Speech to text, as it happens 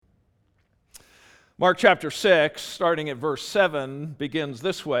Mark chapter 6, starting at verse 7, begins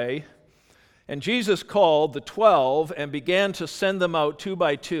this way. And Jesus called the 12 and began to send them out 2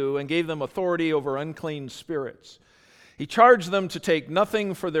 by 2 and gave them authority over unclean spirits. He charged them to take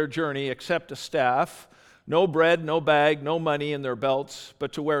nothing for their journey except a staff, no bread, no bag, no money in their belts,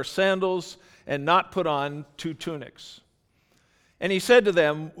 but to wear sandals and not put on 2 tunics. And he said to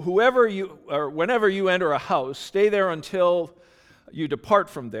them, whenever you enter a house, stay there until you depart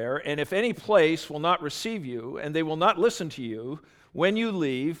from there, and if any place will not receive you, and they will not listen to you, when you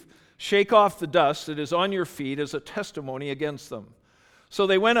leave, shake off the dust that is on your feet as a testimony against them. So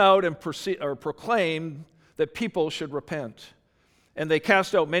they went out and proclaimed that people should repent. And they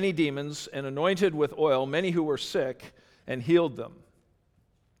cast out many demons and anointed with oil many who were sick and healed them.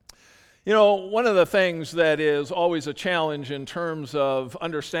 You know, one of the things that is always a challenge in terms of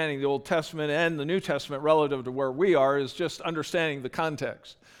understanding the Old Testament and the New Testament relative to where we are is just understanding the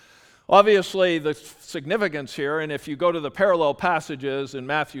context. Obviously, the significance here, and if you go to the parallel passages in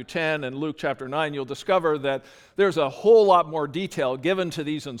Matthew 10 and Luke chapter 9, you'll discover that there's a whole lot more detail given to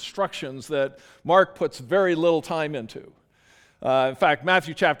these instructions that Mark puts very little time into. In fact,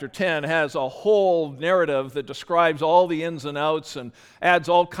 Matthew chapter 10 has a whole narrative that describes all the ins and outs and adds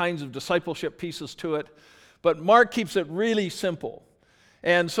all kinds of discipleship pieces to it. But Mark keeps it really simple.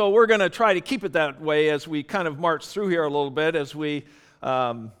 And so we're going to try to keep it that way as we kind of march through here a little bit, as we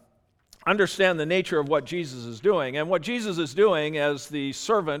understand the nature of what Jesus is doing. And what Jesus is doing as the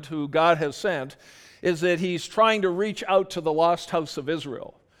servant who God has sent is that he's trying to reach out to the lost house of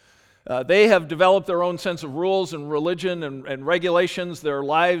Israel. They have developed their own sense of rules and religion and regulations. Their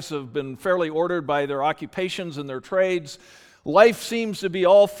lives have been fairly ordered by their occupations and their trades. Life seems to be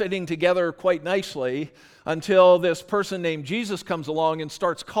all fitting together quite nicely until this person named Jesus comes along and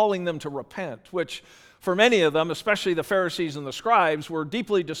starts calling them to repent, which for many of them, especially the Pharisees and the scribes, were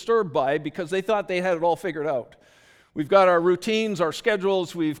deeply disturbed by because they thought they had it all figured out. We've got our routines, our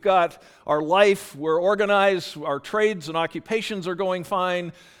schedules, we've got our life, we're organized, our trades and occupations are going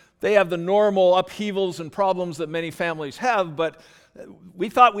fine. They have the normal upheavals and problems that many families have, but we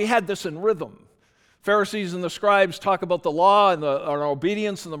thought we had this in rhythm. Pharisees and the scribes talk about the law and our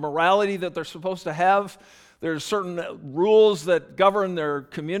obedience and the morality that they're supposed to have. There's certain rules that govern their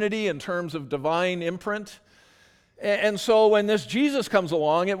community in terms of divine imprint. And so when this Jesus comes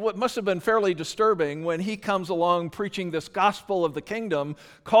along, it must have been fairly disturbing when he comes along preaching this gospel of the kingdom,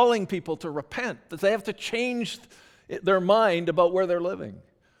 calling people to repent, that they have to change their mind about where they're living.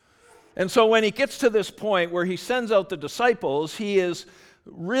 And so when he gets to this point where he sends out the disciples, he is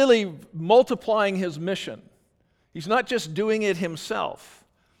really multiplying his mission. He's not just doing it himself.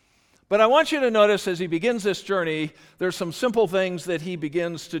 But I want you to notice as he begins this journey, there's some simple things that he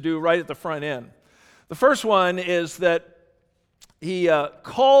begins to do right at the front end. The first one is that he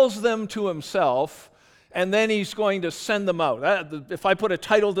calls them to himself, and then he's going to send them out. If I put a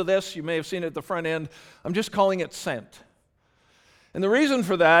title to this, you may have seen it at the front end, I'm just calling it Sent. And the reason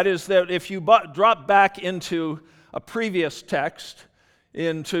for that is that if you drop back into a previous text,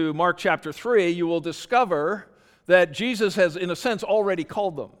 into Mark chapter 3, you will discover that Jesus has, in a sense, already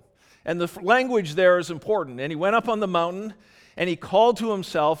called them. And the language there is important. And he went up on the mountain, and he called to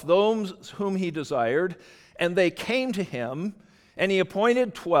himself those whom he desired, and they came to him, and he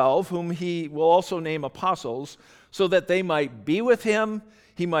appointed 12, whom he will also name apostles, so that they might be with him,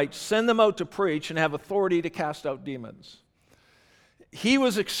 he might send them out to preach, and have authority to cast out demons. He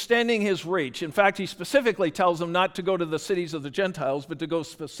was extending his reach. In fact, he specifically tells them not to go to the cities of the Gentiles, but to go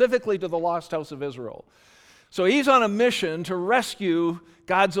specifically to the lost house of Israel. So he's on a mission to rescue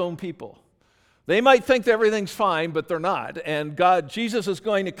God's own people. They might think that everything's fine, but they're not. And Jesus is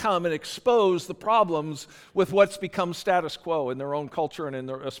going to come and expose the problems with what's become status quo in their own culture and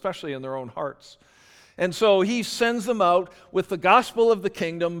especially in their own hearts. And so he sends them out with the gospel of the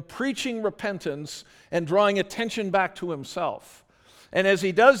kingdom, preaching repentance and drawing attention back to himself. And as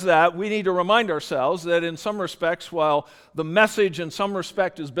he does that, we need to remind ourselves that in some respects, while the message in some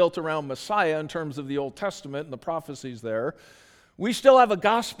respect is built around Messiah in terms of the Old Testament and the prophecies there, we still have a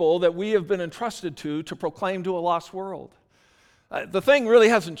gospel that we have been entrusted to proclaim to a lost world. The thing really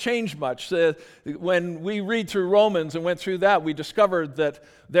hasn't changed much. When we read through Romans and went through that, we discovered that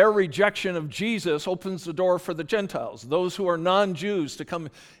their rejection of Jesus opens the door for the Gentiles, those who are non-Jews, to come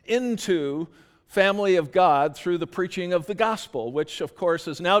into family of God through the preaching of the gospel, which of course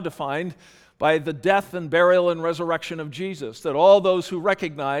is now defined by the death and burial and resurrection of Jesus, that all those who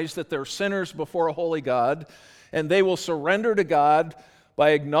recognize that they're sinners before a holy God and they will surrender to God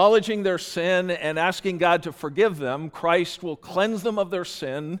by acknowledging their sin and asking God to forgive them, Christ will cleanse them of their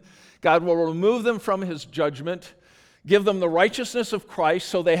sin, God will remove them from his judgment, give them the righteousness of Christ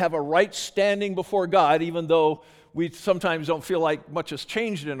so they have a right standing before God, even though we sometimes don't feel like much has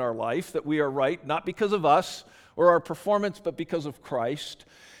changed in our life, that we are right, not because of us or our performance, but because of Christ,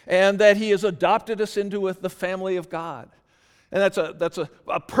 and that he has adopted us into the family of God. And that's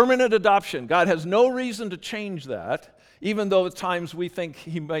a permanent adoption. God has no reason to change that, even though at times we think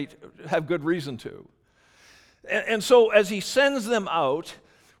he might have good reason to. And so as he sends them out,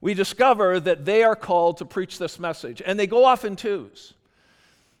 we discover that they are called to preach this message. And they go off in twos.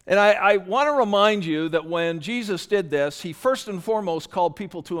 And I want to remind you that when Jesus did this, he first and foremost called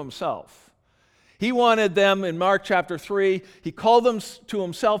people to himself. He wanted them, in Mark chapter 3, he called them to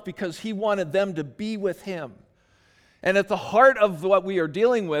himself because he wanted them to be with him. And at the heart of what we are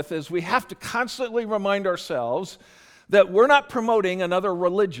dealing with is we have to constantly remind ourselves that we're not promoting another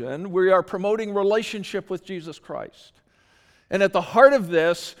religion, we are promoting relationship with Jesus Christ. And at the heart of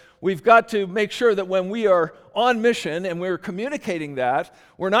this, we've got to make sure that when we are on mission and we're communicating that,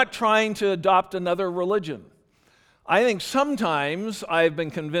 we're not trying to adopt another religion. I think sometimes I've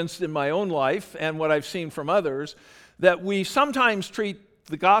been convinced in my own life and what I've seen from others that we sometimes treat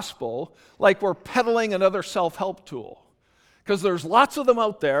the gospel like we're peddling another self-help tool. Because there's lots of them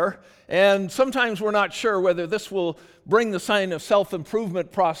out there, and sometimes we're not sure whether this will bring the sign of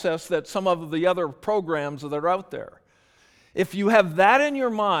self-improvement process that some of the other programs that are out there. If you have that in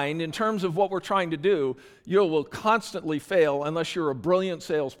your mind in terms of what we're trying to do, you will constantly fail unless you're a brilliant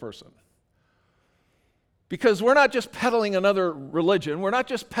salesperson. Because we're not just peddling another religion, we're not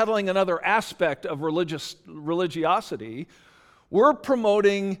just peddling another aspect of religiosity, we're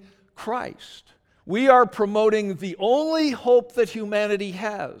promoting Christ. We are promoting the only hope that humanity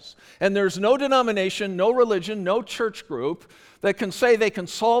has. And there's no denomination, no religion, no church group that can say they can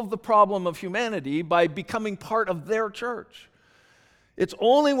solve the problem of humanity by becoming part of their church. It's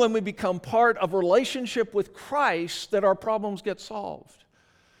only when we become part of a relationship with Christ that our problems get solved.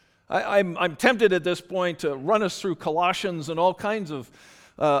 I'm tempted at this point to run us through Colossians and all kinds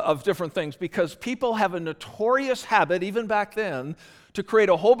of different things, because people have a notorious habit, even back then, to create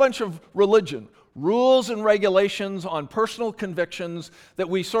a whole bunch of religion, rules and regulations on personal convictions that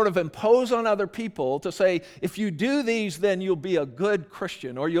we sort of impose on other people to say, if you do these, then you'll be a good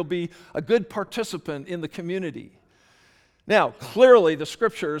Christian or you'll be a good participant in the community. Now, clearly the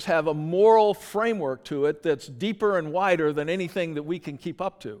scriptures have a moral framework to it that's deeper and wider than anything that we can keep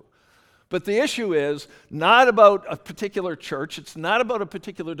up to. But the issue is not about a particular church. It's not about a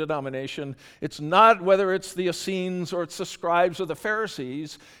particular denomination. It's not whether it's the Essenes or it's the scribes or the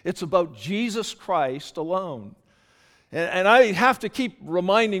Pharisees. It's about Jesus Christ alone. And I have to keep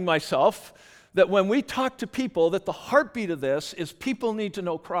reminding myself that when we talk to people, that the heartbeat of this is people need to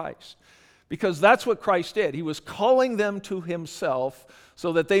know Christ. Because that's what Christ did. He was calling them to himself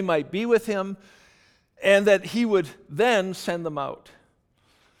so that they might be with him and that he would then send them out.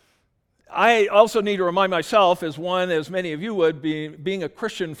 I also need to remind myself, as many of you would, being a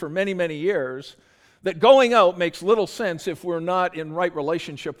Christian for many, many years, that going out makes little sense if we're not in right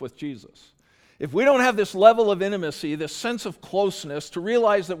relationship with Jesus. If we don't have this level of intimacy, this sense of closeness to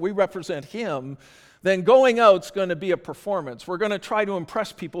realize that we represent him, then going out's going to be a performance. We're going to try to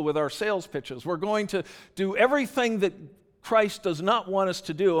impress people with our sales pitches. We're going to do everything that Christ does not want us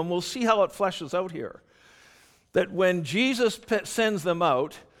to do, and we'll see how it fleshes out here. That when Jesus sends them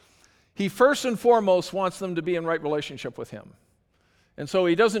out, he first and foremost wants them to be in right relationship with him. And so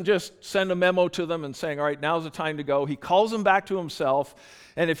he doesn't just send a memo to them and saying, all right, now's the time to go. He calls them back to himself.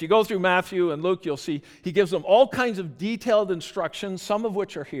 And if you go through Matthew and Luke, you'll see he gives them all kinds of detailed instructions, some of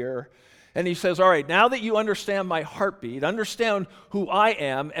which are here. And he says, all right, now that you understand my heartbeat, understand who I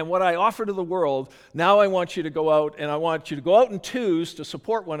am and what I offer to the world, now I want you to go out, and I want you to go out in twos to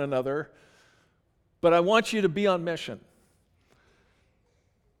support one another, but I want you to be on mission.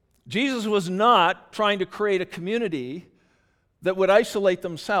 Jesus was not trying to create a community that would isolate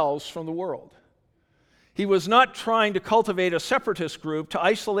themselves from the world. He was not trying to cultivate a separatist group to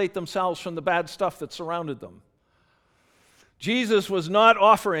isolate themselves from the bad stuff that surrounded them. Jesus was not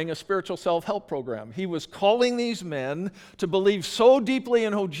offering a spiritual self-help program. He was calling these men to believe so deeply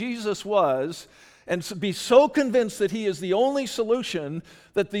in who Jesus was and to be so convinced that he is the only solution,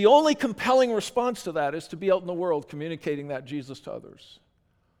 that the only compelling response to that is to be out in the world communicating that Jesus to others.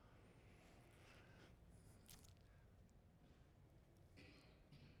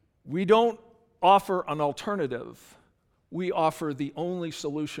 We don't offer an alternative. We offer the only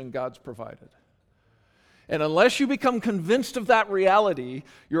solution God's provided. And unless you become convinced of that reality,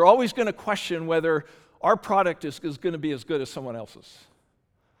 you're always going to question whether our product is going to be as good as someone else's.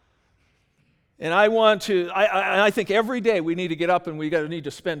 And I think every day we need to get up and we need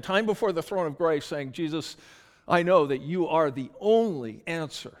to spend time before the throne of grace saying, Jesus, I know that you are the only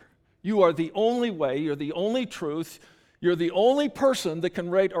answer. You are the only way. You're the only truth. You're the only person that can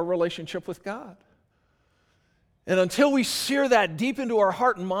rate our relationship with God. And until we sear that deep into our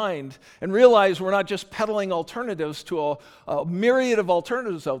heart and mind and realize we're not just peddling alternatives to a myriad of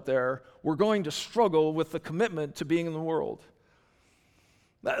alternatives out there, we're going to struggle with the commitment to being in the world.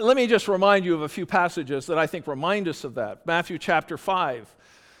 Let me just remind you of a few passages that I think remind us of that. Matthew chapter 5,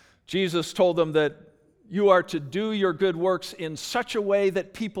 Jesus told them that you are to do your good works in such a way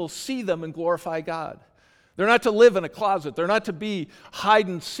that people see them and glorify God. They're not to live in a closet. They're not to be hide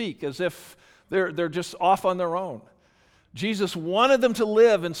and seek as if they're just off on their own. Jesus wanted them to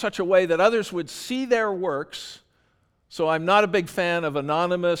live in such a way that others would see their works. So I'm not a big fan of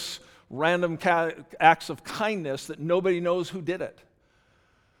anonymous, random acts of kindness that nobody knows who did it.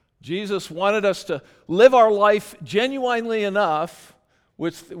 Jesus wanted us to live our life genuinely enough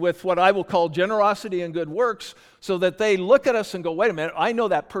with what I will call generosity and good works so that they look at us and go, wait a minute, I know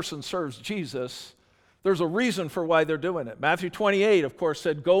that person serves Jesus. There's a reason for why they're doing it. Matthew 28, of course,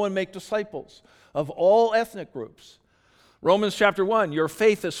 said, go and make disciples of all ethnic groups. Romans chapter 1, your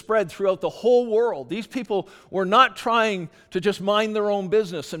faith is spread throughout the whole world. These people were not trying to just mind their own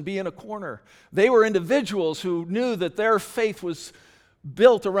business and be in a corner. They were individuals who knew that their faith was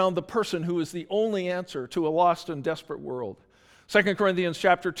built around the person who is the only answer to a lost and desperate world. 2 Corinthians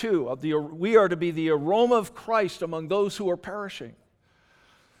chapter 2, we are to be the aroma of Christ among those who are perishing.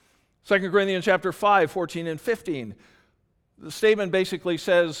 2 Corinthians chapter 5, 14 and 15. The statement basically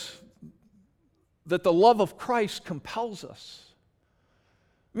says that the love of Christ compels us.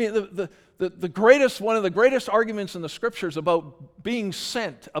 I mean, one of the greatest arguments in the Scriptures about being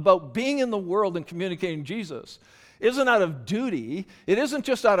sent, about being in the world and communicating Jesus, isn't out of duty. It isn't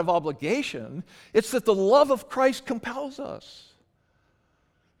just out of obligation. It's that the love of Christ compels us.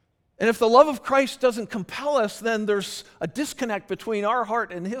 And if the love of Christ doesn't compel us, then there's a disconnect between our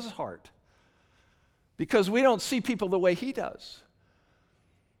heart and his heart. Because we don't see people the way he does.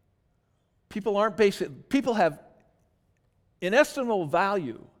 People have inestimable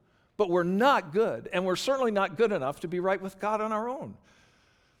value, but we're not good, and we're certainly not good enough to be right with God on our own.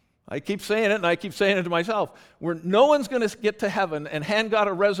 I keep saying it, and I keep saying it to myself. No one's going to get to heaven and hand God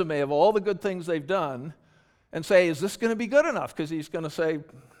a resume of all the good things they've done and say, is this going to be good enough? Because he's going to say,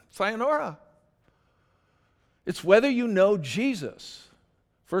 sayonara. It's whether you know Jesus.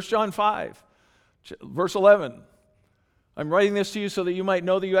 1 John 5, verse 11. I'm writing this to you so that you might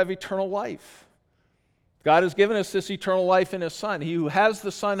know that you have eternal life. God has given us this eternal life in his Son. He who has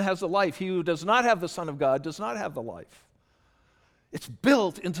the Son has the life. He who does not have the Son of God does not have the life. It's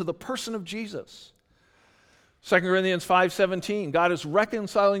built into the person of Jesus. 2 Corinthians 5:17, God is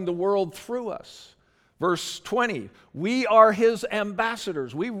reconciling the world through us. Verse 20, we are his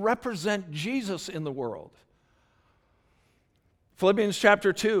ambassadors. We represent Jesus in the world. Philippians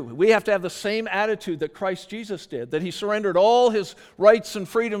chapter 2, we have to have the same attitude that Christ Jesus did, that he surrendered all his rights and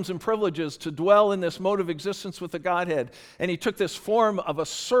freedoms and privileges to dwell in this mode of existence with the Godhead. And he took this form of a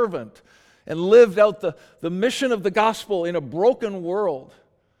servant and lived out the mission of the gospel in a broken world,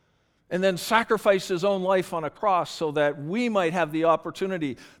 and then sacrificed his own life on a cross so that we might have the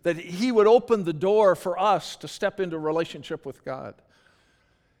opportunity, that he would open the door for us to step into relationship with God.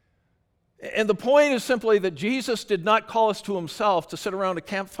 And the point is simply that Jesus did not call us to himself to sit around a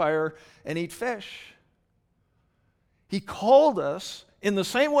campfire and eat fish. He called us in the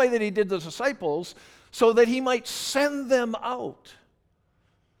same way that he did the disciples so that he might send them out.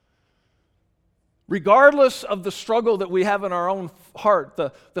 Regardless of the struggle that we have in our own heart,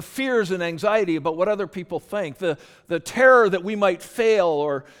 the fears and anxiety about what other people think, the terror that we might fail,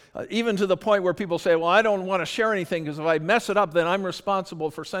 or even to the point where people say, well, I don't want to share anything because if I mess it up, then I'm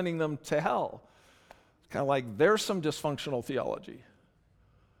responsible for sending them to hell. It's kind of like there's some dysfunctional theology.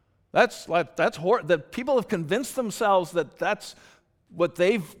 That's horrible. That people have convinced themselves that that's what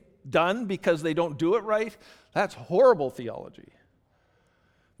they've done because they don't do it right. That's horrible theology.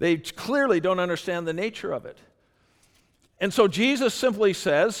 They clearly don't understand the nature of it. And so Jesus simply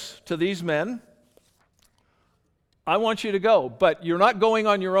says to these men, I want you to go, but you're not going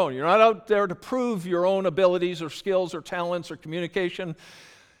on your own. You're not out there to prove your own abilities or skills or talents or communication.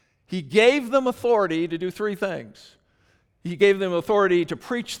 He gave them authority to do three things. He gave them authority to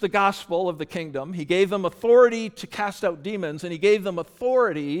preach the gospel of the kingdom. He gave them authority to cast out demons, and he gave them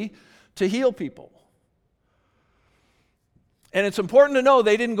authority to heal people. And it's important to know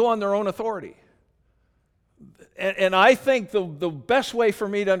they didn't go on their own authority. And I think the best way for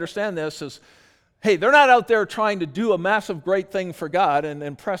me to understand this is, hey, they're not out there trying to do a massive great thing for God and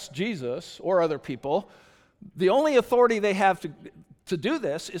impress Jesus or other people. The only authority they have to do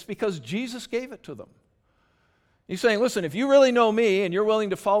this is because Jesus gave it to them. He's saying, listen, if you really know me and you're willing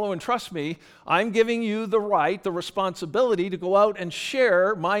to follow and trust me, I'm giving you the right, the responsibility to go out and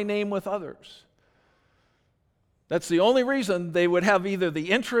share my name with others. That's the only reason they would have either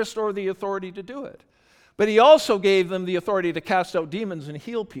the interest or the authority to do it. But he also gave them the authority to cast out demons and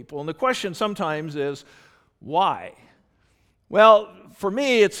heal people. And the question sometimes is, why? Well, for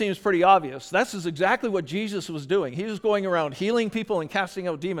me, it seems pretty obvious. This is exactly what Jesus was doing. He was going around healing people and casting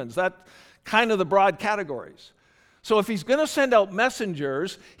out demons. That's kind of the broad categories. So if he's going to send out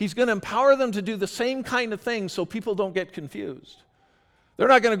messengers, he's going to empower them to do the same kind of things so people don't get confused. They're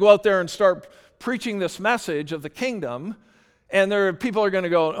not going to go out there and start preaching this message of the kingdom, and people are going to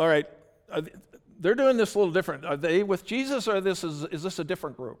go, all right, they're doing this a little different. Are they with Jesus, or is this a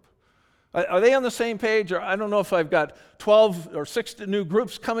different group? Are they on the same page? Or I don't know if I've got 12 or 6 new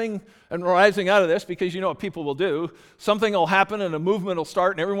groups coming and rising out of this, because you know what people will do. Something will happen and a movement will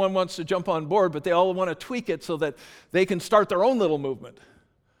start and everyone wants to jump on board, but they all want to tweak it so that they can start their own little movement.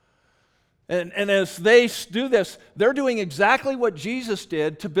 And as they do this, they're doing exactly what Jesus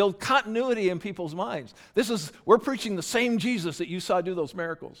did to build continuity in people's minds. We're preaching the same Jesus that you saw do those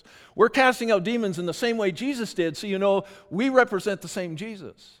miracles. We're casting out demons in the same way Jesus did, so you know we represent the same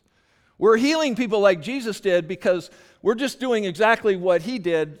Jesus. We're healing people like Jesus did because we're just doing exactly what he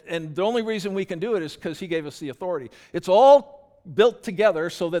did, and the only reason we can do it is because he gave us the authority. It's all built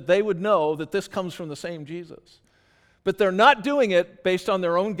together so that they would know that this comes from the same Jesus. But they're not doing it based on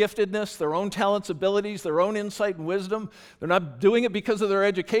their own giftedness, their own talents, abilities, their own insight and wisdom. They're not doing it because of their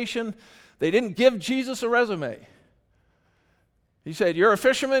education. They didn't give Jesus a resume. He said, you're a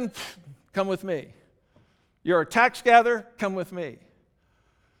fisherman? Come with me. You're a tax gatherer? Come with me.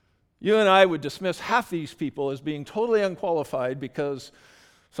 You and I would dismiss half these people as being totally unqualified because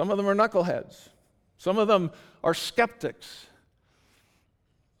some of them are knuckleheads. Some of them are skeptics.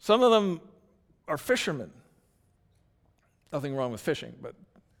 Some of them are fishermen. Nothing wrong with fishing, but...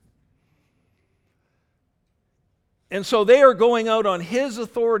 And so they are going out on his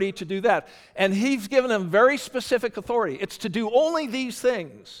authority to do that. And he's given them very specific authority. It's to do only these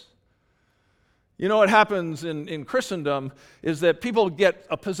things. You know what happens in Christendom is that people get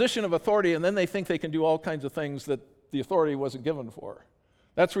a position of authority and then they think they can do all kinds of things that the authority wasn't given for.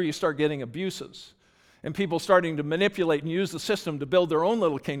 That's where you start getting abuses and people starting to manipulate and use the system to build their own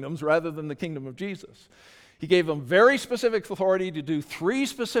little kingdoms rather than the kingdom of Jesus. He gave them very specific authority to do 3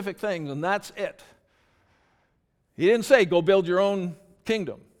 specific things, and that's it. He didn't say, go build your own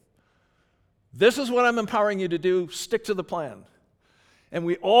kingdom. This is what I'm empowering you to do. Stick to the plan. And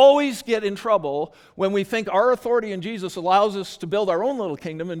we always get in trouble when we think our authority in Jesus allows us to build our own little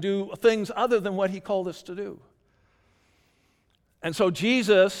kingdom and do things other than what he called us to do. And so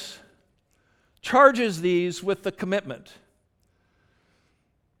Jesus charges these with the commitment.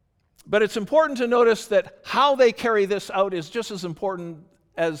 But it's important to notice that how they carry this out is just as important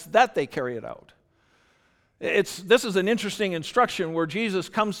as that they carry it out. This is an interesting instruction where Jesus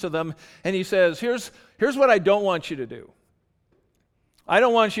comes to them and he says, here's what I don't want you to do. I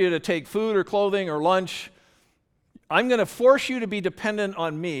don't want you to take food or clothing or lunch. I'm going to force you to be dependent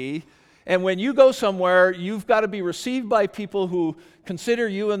on me. And when you go somewhere, you've got to be received by people who consider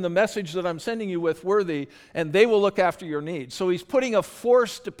you and the message that I'm sending you with worthy, and they will look after your needs. So he's putting a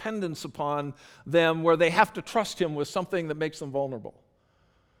forced dependence upon them where they have to trust him with something that makes them vulnerable.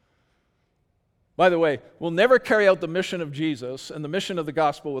 By the way, we'll never carry out the mission of Jesus and the mission of the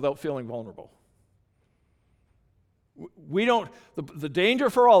gospel without feeling vulnerable. The danger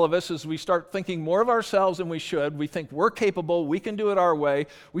for all of us is we start thinking more of ourselves than we should. We think we're capable, we can do it our way.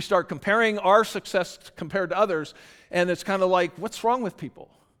 We start comparing our success compared to others, and it's kind of like, what's wrong with people?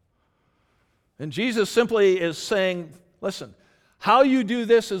 And Jesus simply is saying, listen, how you do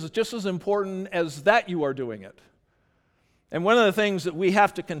this is just as important as that you are doing it. And one of the things that we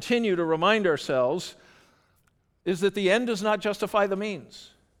have to continue to remind ourselves is that the end does not justify the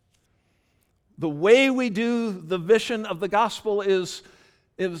means. The way we do the mission of the gospel is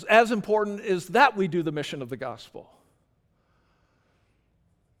as important as that we do the mission of the gospel.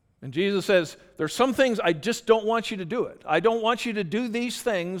 And Jesus says, there's some things I just don't want you to do it. I don't want you to do these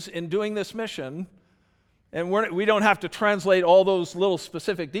things in doing this mission. And we don't have to translate all those little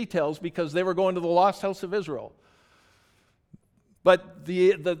specific details because they were going to the lost house of Israel. But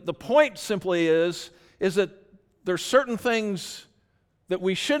the point simply is that there's certain things that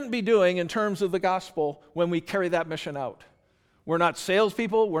we shouldn't be doing in terms of the gospel when we carry that mission out. We're not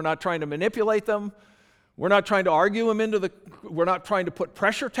salespeople. We're not trying to manipulate them. We're not trying to argue them we're not trying to put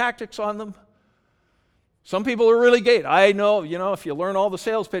pressure tactics on them. Some people are really great. I know, if you learn all the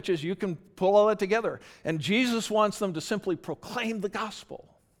sales pitches, you can pull all that together. And Jesus wants them to simply proclaim the gospel.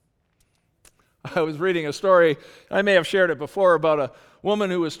 I was reading a story, I may have shared it before, about a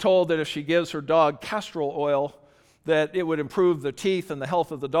woman who was told that if she gives her dog castor oil, that it would improve the teeth and the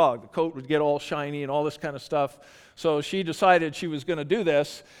health of the dog. The coat would get all shiny and all this kind of stuff. So she decided she was going to do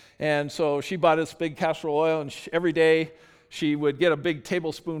this, and so she bought this big castor oil, and every day she would get a big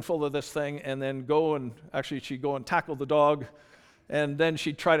tablespoonful of this thing and then she'd go and tackle the dog, and then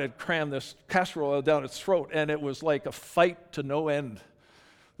she'd try to cram this castor oil down its throat, and it was like a fight to no end.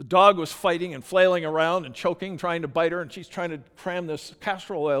 The dog was fighting and flailing around and choking, trying to bite her, and she's trying to cram this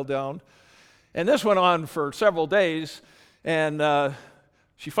castor oil down. And this went on for several days, and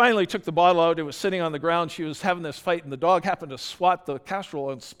she finally took the bottle out. It was sitting on the ground. She was having this fight, and the dog happened to swat the castor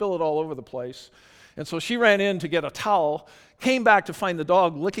oil and spill it all over the place. And so she ran in to get a towel, came back to find the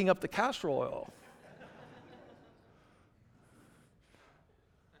dog licking up the castor oil.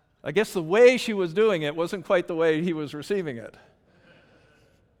 I guess the way she was doing it wasn't quite the way he was receiving it.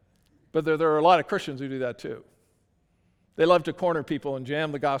 But there are a lot of Christians who do that too. They love to corner people and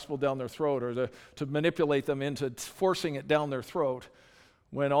jam the gospel down their throat, or to manipulate them into forcing it down their throat,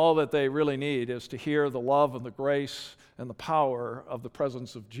 when all that they really need is to hear the love and the grace and the power of the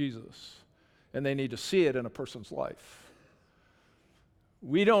presence of Jesus. And they need to see it in a person's life.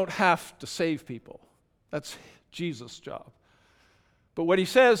 We don't have to save people. That's Jesus' job. But what he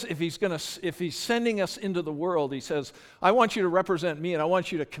says, if he's sending us into the world, he says, I want you to represent me, and I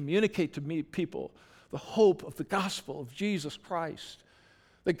want you to communicate to me, people, the hope of the gospel of Jesus Christ.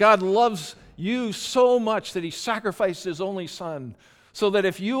 That God loves you so much that he sacrificed his only son, so that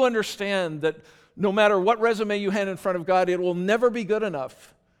if you understand that no matter what resume you hand in front of God, it will never be good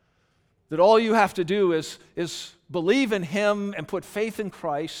enough. That all you have to do is believe in him and put faith in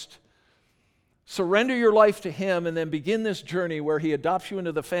Christ, surrender your life to him, and then begin this journey where he adopts you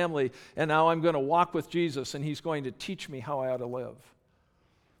into the family, and now I'm going to walk with Jesus, and he's going to teach me how I ought to live.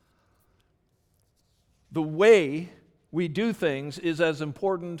 The way we do things is as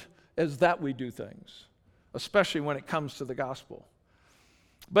important as that we do things, especially when it comes to the gospel.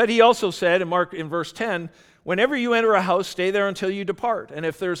 But he also said in verse 10, whenever you enter a house, stay there until you depart. And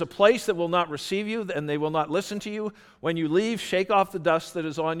if there's a place that will not receive you, and they will not listen to you, when you leave, shake off the dust that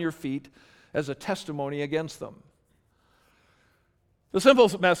is on your feet as a testimony against them. The simple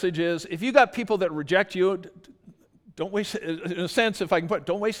message is, if you got people that reject you, don't waste, in a sense, if I can put it,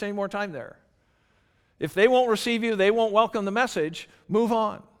 don't waste any more time there. If they won't receive you, they won't welcome the message, move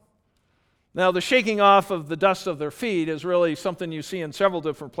on. Now, the shaking off of the dust of their feet is really something you see in several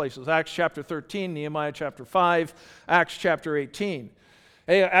different places. Acts chapter 13, Nehemiah chapter 5, Acts chapter 18.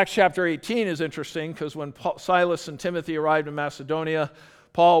 Acts chapter 18 is interesting because when Silas and Timothy arrived in Macedonia,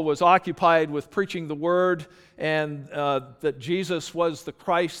 Paul was occupied with preaching the word and that Jesus was the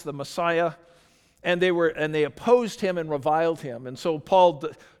Christ, the Messiah, and they opposed him and reviled him. And so Paul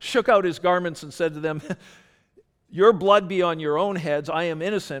shook out his garments and said to them, your blood be on your own heads. I am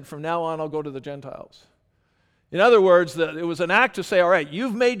innocent. From now on, I'll go to the Gentiles. In other words, it was an act to say, all right,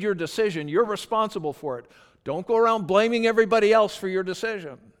 you've made your decision. You're responsible for it. Don't go around blaming everybody else for your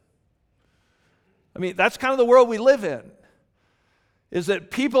decision. I mean, that's kind of the world we live in, is that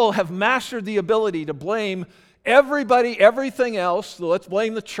people have mastered the ability to blame everybody, everything else. So let's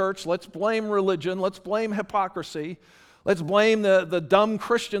blame the church. Let's blame religion. Let's blame hypocrisy. Let's blame the dumb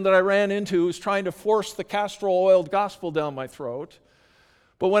Christian that I ran into who's trying to force the castor oiled gospel down my throat.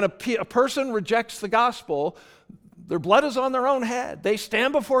 But when a person rejects the gospel, their blood is on their own head. They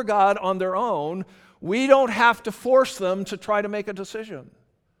stand before God on their own. We don't have to force them to try to make a decision.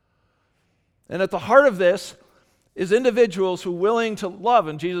 And at the heart of this is individuals who are willing to love.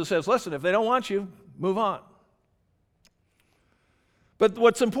 And Jesus says, listen, if they don't want you, move on. But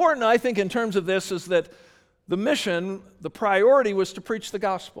what's important, I think, in terms of this is that the mission, the priority was to preach the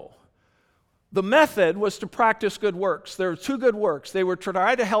gospel. The method was to practice good works. There were two good works. They were to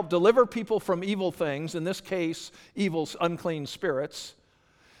try to help deliver people from evil things, in this case, evil, unclean spirits.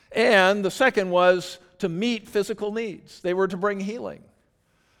 And the second was to meet physical needs. They were to bring healing.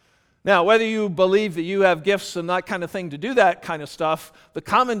 Now, whether you believe that you have gifts and that kind of thing to do that kind of stuff, the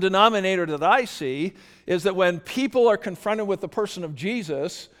common denominator that I see is that when people are confronted with the person of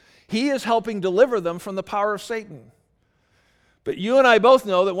Jesus, he is helping deliver them from the power of Satan. But you and I both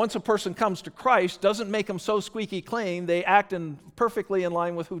know that once a person comes to Christ, doesn't make them so squeaky clean, they act perfectly in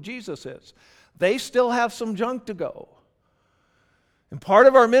line with who Jesus is. They still have some junk to go. And part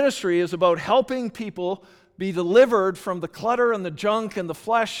of our ministry is about helping people be delivered from the clutter and the junk and the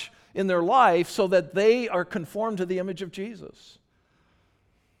flesh in their life so that they are conformed to the image of Jesus.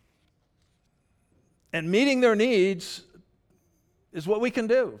 And meeting their needs is what we can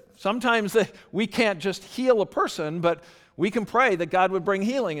do. Sometimes we can't just heal a person, but we can pray that God would bring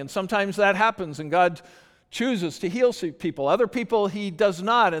healing, and sometimes that happens, and God chooses to heal people. Other people, he does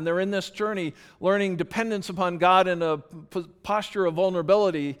not, and they're in this journey learning dependence upon God in a posture of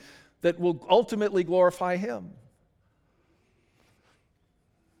vulnerability that will ultimately glorify him.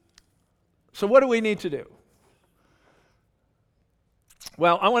 So what do we need to do?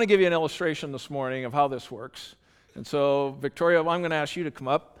 Well, I want to give you an illustration this morning of how this works. And so, Victoria, I'm going to ask you to come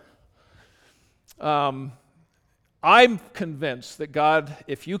up. I'm convinced that God,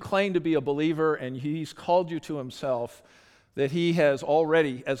 if you claim to be a believer and he's called you to himself, that he has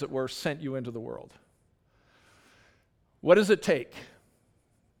already, as it were, sent you into the world. What does it take?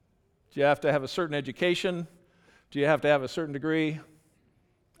 Do you have to have a certain education? Do you have to have a certain degree?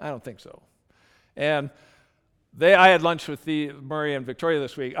 I don't think so. And I had lunch with Murray and Victoria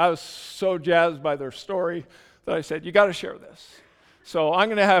this week. I was so jazzed by their story that I said, you got to share this. So I'm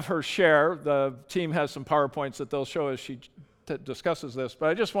going to have her share. The team has some PowerPoints that they'll show as she discusses this. But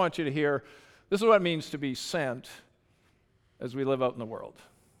I just want you to hear, this is what it means to be sent as we live out in the world.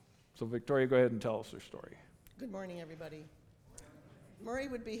 So Victoria, go ahead and tell us your story. Good morning, everybody. Murray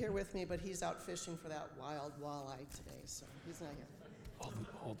would be here with me, but he's out fishing for that wild walleye today, so he's not here.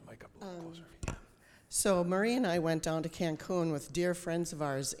 Hold the mic up a little closer if you can. So Murray and I went down to Cancun with dear friends of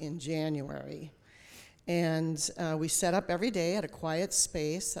ours in January. And we set up every day at a quiet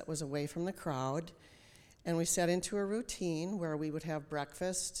space that was away from the crowd. And we set into a routine where we would have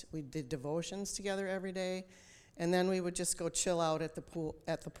breakfast. We did devotions together every day. And then we would just go chill out at the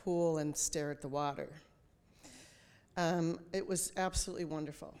pool and stare at the water. It was absolutely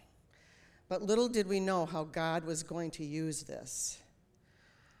wonderful. But little did we know how God was going to use this.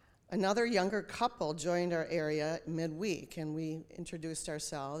 Another younger couple joined our area midweek, and we introduced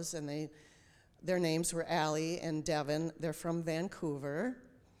ourselves, and their names were Allie and Devin. They're from Vancouver,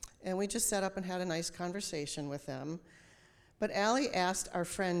 and we just sat up and had a nice conversation with them. But Allie asked our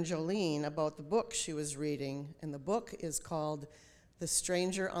friend Jolene about the book she was reading, and the book is called The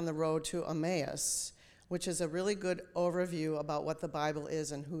Stranger on the Road to Emmaus, which is a really good overview about what the Bible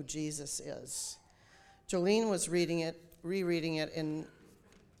is and who Jesus is. Jolene was rereading it in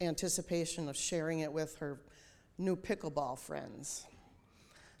anticipation of sharing it with her new pickleball friends.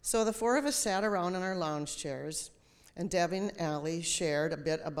 So the four of us sat around in our lounge chairs, and Devin and Allie shared a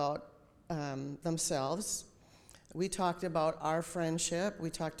bit about themselves. We talked about our friendship.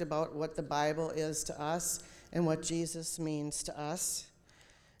 We talked about what the Bible is to us and what Jesus means to us,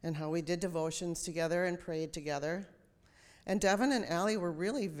 and how we did devotions together and prayed together. And Devin and Allie were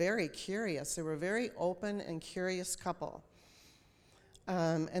really very curious. They were a very open and curious couple.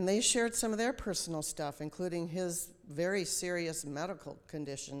 And they shared some of their personal stuff, including his very serious medical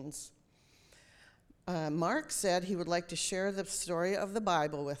conditions. Mark said he would like to share the story of the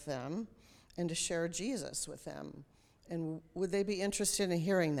Bible with them and to share Jesus with them. And would they be interested in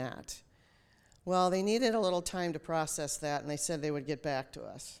hearing that? Well, they needed a little time to process that, and they said they would get back to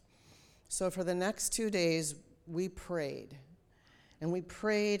us. So for the next 2 days, we prayed. And we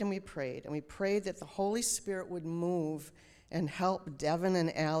prayed and we prayed. And we prayed that the Holy Spirit would move and help Devin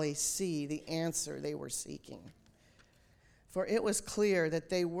and Allie see the answer they were seeking. For it was clear that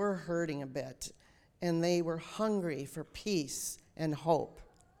they were hurting a bit, and they were hungry for peace and hope.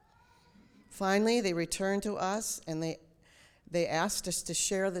 Finally, they returned to us, and they asked us to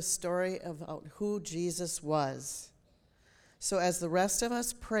share the story about who Jesus was. So as the rest of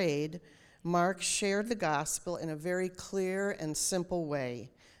us prayed, Mark shared the gospel in a very clear and simple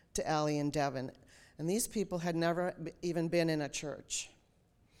way to Allie and Devin. And these people had never even been in a church.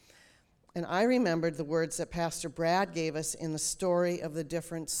 And I remembered the words that Pastor Brad gave us in the story of the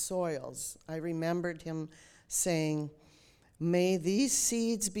different soils. I remembered him saying, "May these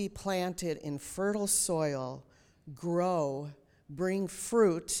seeds be planted in fertile soil, grow, bring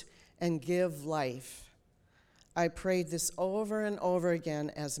fruit, and give life." I prayed this over and over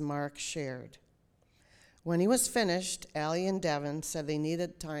again as Mark shared. When he was finished, Allie and Devin said they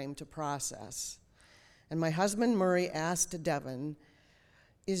needed time to process. And my husband Murray asked Devin,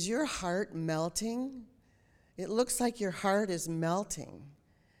 "Is your heart melting? It looks like your heart is melting."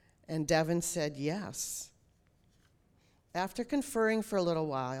 And Devin said, "Yes." After conferring for a little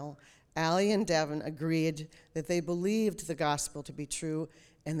while, Allie and Devin agreed that they believed the gospel to be true,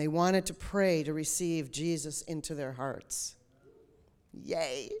 and they wanted to pray to receive Jesus into their hearts.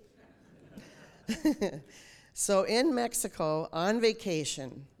 Yay! So in Mexico, on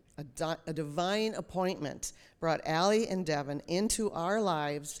vacation, a divine appointment brought Allie and Devin into our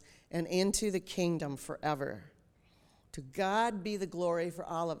lives and into the kingdom forever. To God be the glory for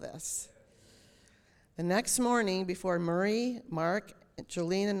all of this. The next morning, before Murray, Mark,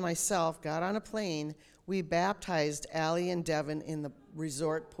 Jolene, and myself got on a plane, we baptized Allie and Devin in the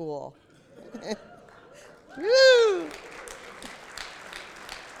resort pool. Woo!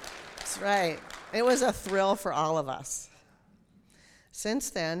 That's right. It was a thrill for all of us. Since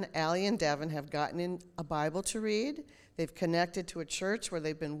then, Allie and Devin have gotten in a Bible to read. They've connected to a church where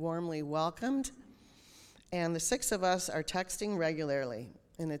they've been warmly welcomed. And the 6 of us are texting regularly.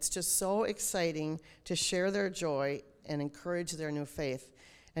 And it's just so exciting to share their joy and encourage their new faith.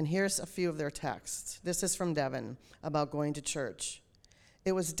 And here's a few of their texts. This is from Devin about going to church.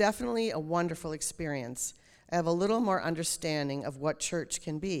 It was definitely a wonderful experience. I have a little more understanding of what church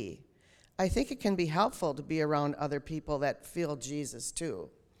can be. I think it can be helpful to be around other people that feel Jesus too,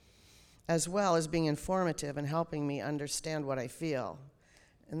 as well as being informative and helping me understand what I feel.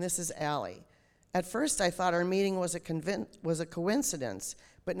 And this is Allie. At first, I thought our meeting was a coincidence,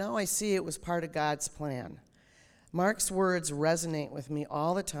 but now I see it was part of God's plan. Mark's words resonate with me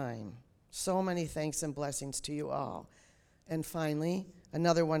all the time. So many thanks and blessings to you all. And finally,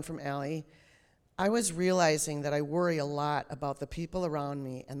 another one from Allie. I was realizing that I worry a lot about the people around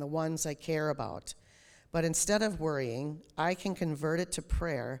me and the ones I care about. But instead of worrying, I can convert it to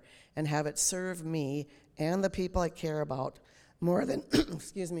prayer and have it serve me and the people I care about more than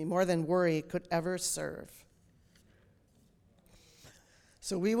more than worry could ever serve.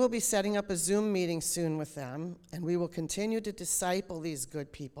 So we will be setting up a Zoom meeting soon with them, and we will continue to disciple these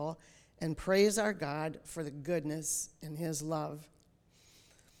good people and praise our God for the goodness and his love.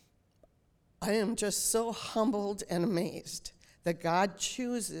 I am just so humbled and amazed that God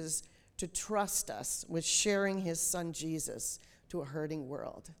chooses to trust us with sharing his son Jesus to a hurting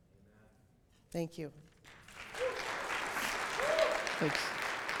world. Thank you. Thanks.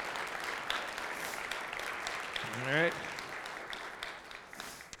 All right.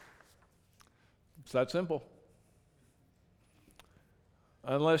 It's that simple.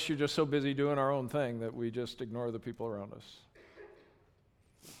 Unless you're just so busy doing our own thing that we just ignore the people around us.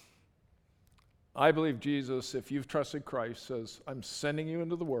 I believe Jesus, if you've trusted Christ, says, I'm sending you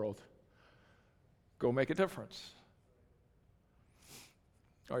into the world. Go make a difference.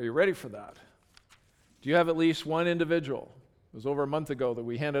 Are you ready for that? Do you have at least one individual? It was over a month ago that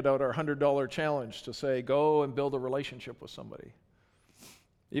we handed out our $100 challenge to say, go and build a relationship with somebody.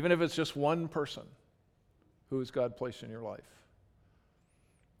 Even if it's just one person who's God placed in your life.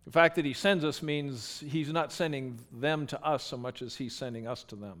 The fact that he sends us means he's not sending them to us so much as he's sending us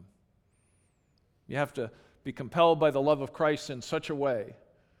to them. You have to be compelled by the love of Christ in such a way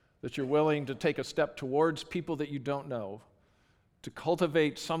that you're willing to take a step towards people that you don't know, to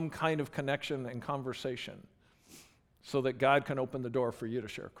cultivate some kind of connection and conversation so that God can open the door for you to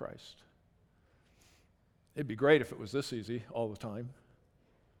share Christ. It'd be great if it was this easy all the time.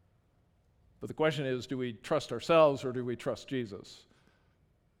 But the question is, do we trust ourselves or do we trust Jesus?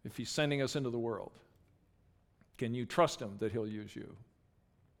 If he's sending us into the world, can you trust him that he'll use you?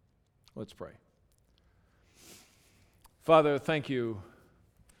 Let's pray. Father, thank you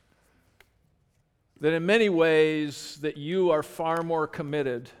that in many ways that you are far more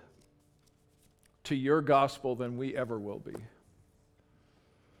committed to your gospel than we ever will be.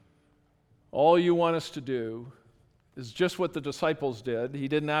 All you want us to do is just what the disciples did. He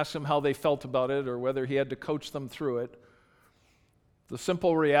didn't ask them how they felt about it or whether he had to coach them through it. The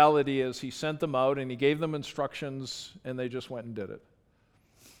simple reality is he sent them out and he gave them instructions and they just went and did it.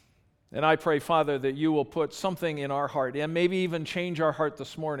 And I pray, Father, that you will put something in our heart and maybe even change our heart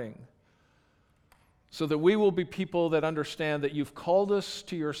this morning so that we will be people that understand that you've called us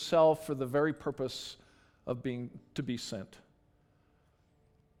to yourself for the very purpose of to be sent.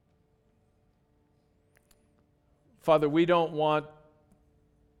 Father, we don't want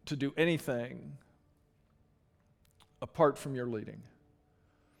to do anything apart from your leading.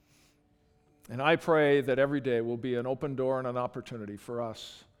 And I pray that every day will be an open door and an opportunity for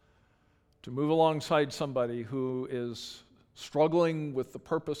us to move alongside somebody who is struggling with the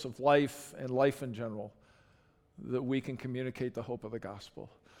purpose of life and life in general, that we can communicate the hope of the gospel.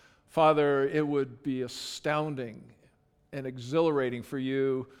 Father, it would be astounding and exhilarating for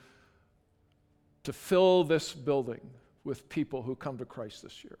you to fill this building with people who come to Christ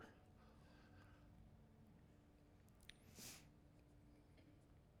this year.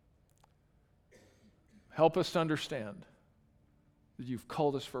 Help us to understand that you've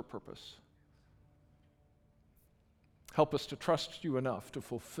called us for a purpose. Help us to trust you enough to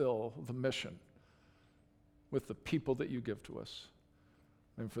fulfill the mission with the people that you give to us.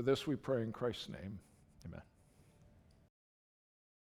 And for this we pray in Christ's name. Amen.